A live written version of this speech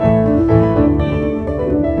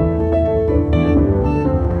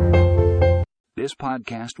This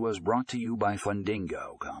podcast was brought to you by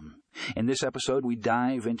Fundingo. In this episode, we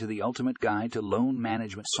dive into the ultimate guide to loan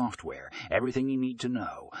management software. Everything you need to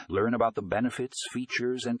know. Learn about the benefits,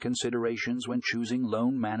 features, and considerations when choosing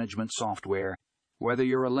loan management software. Whether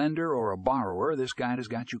you're a lender or a borrower, this guide has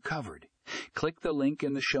got you covered. Click the link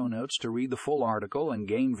in the show notes to read the full article and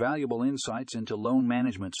gain valuable insights into loan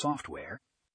management software.